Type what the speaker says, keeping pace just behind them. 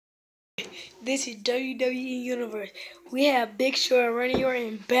This is WWE Universe. We have Big Show and Randy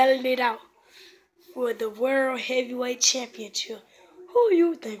Orton battling it out for the World Heavyweight Championship. Who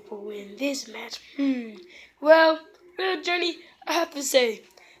you think will win this match? Well, real journey, I have to say,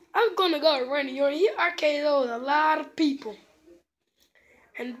 I'm gonna go with Randy Orton. He RKO'd a lot of people,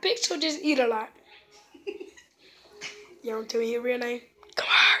 and Big Show just eat a lot. You don't tell me his real name? Come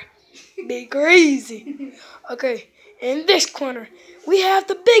on, Big Crazy. Okay. In this corner, we have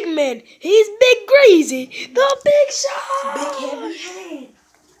the big man. He's Big Crazy, the Big Show. Big heavy hand.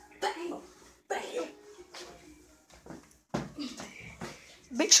 Bam, bam.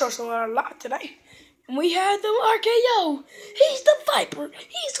 Big Show's a lot today. And we have the RKO. He's the Viper.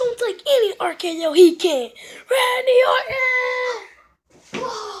 He's gonna take any RKO he can. Randy Orton.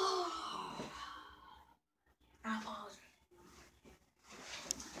 Whoa. I pause.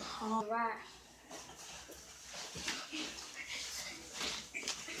 All right.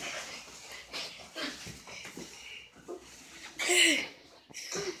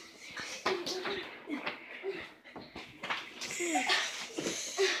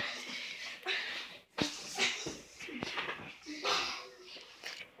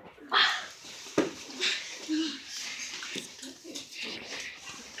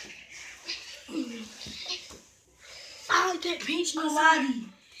 I like that peach nobody.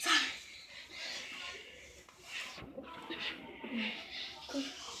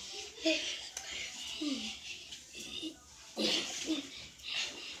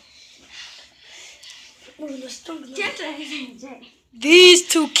 These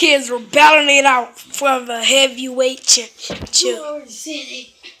two kids were battling it out for the heavyweight championship.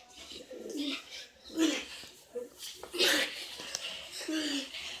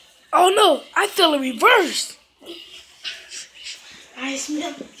 Oh no, I feel it reversed. I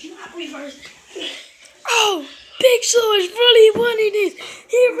smell it. Not reverse. Oh, Big Show is really wanting this.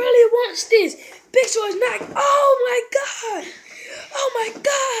 He really wants this. Big Show is not. Oh my God. Oh my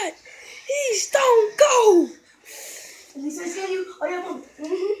God. He's stone cold. At least I scared you. Oh, yeah, mom.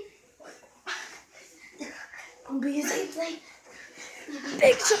 I'm being safe today.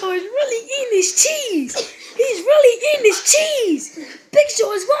 Big Show is really eating his cheese. He's really eating his cheese. Big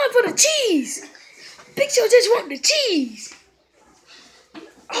Show is going for the cheese. Big Show just wants the cheese.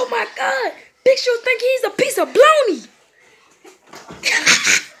 Oh my God. Big Show think he's a piece of bologna.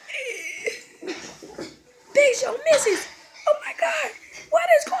 Big Show misses. Oh my God. What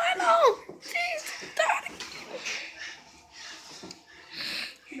is going on? Jeez, God.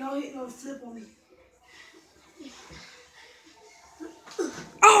 No, he no flip on me.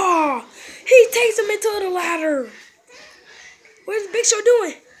 Oh, he takes him into the ladder. What's Big Show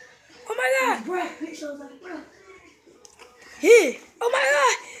doing? Oh my God. Bruh, Big Show's like, bruh. Yeah. Oh my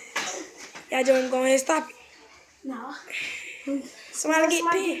God. Y'all just go ahead and stop it. No. Somebody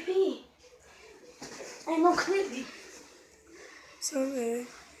get pinned. Ain't no clipping. So,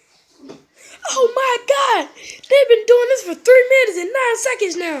 oh my God. They've been doing this for 3 minutes and 9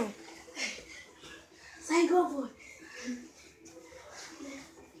 seconds now. Say go for it.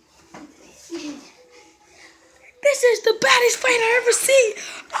 This is the baddest fight I ever seen.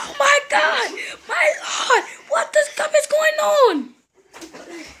 Oh my God. My Lord. What the stuff is going on?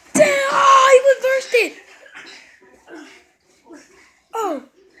 Damn. Oh, he reversed it. Oh.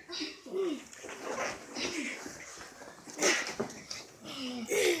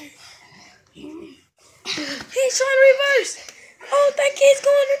 He's trying to reverse. Oh, that kid's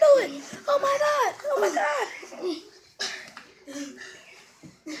going to do it. Oh my God. Oh my God.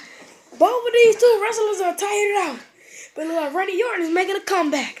 Both of these two wrestlers are tired out. But look like Randy Orton is making a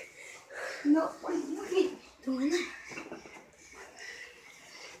comeback. No, what are you doing that?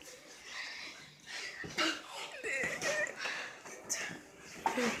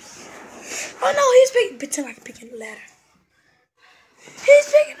 Oh no, pretend like picking the ladder. He's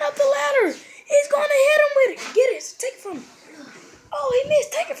picking up the ladder. He's going to hit him with it. Get it. Take it from him. Oh, he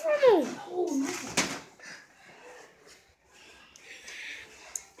missed. Take it from him. Oh, no.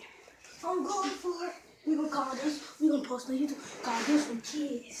 I'm going for it. We're going to call this. We're going to post on YouTube. Call this for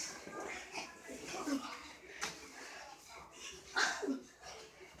kids.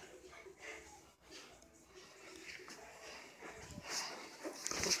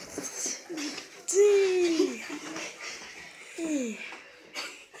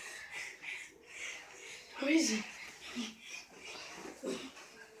 Where is he?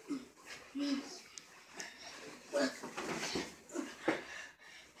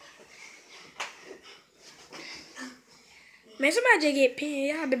 Man, somebody just get pinned.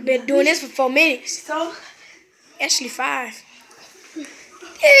 Y'all been doing this for 4 minutes. So? Actually 5.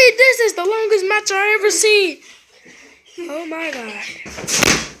 Hey, this is the longest match I ever seen. Oh my God.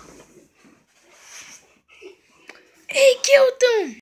 He killed him.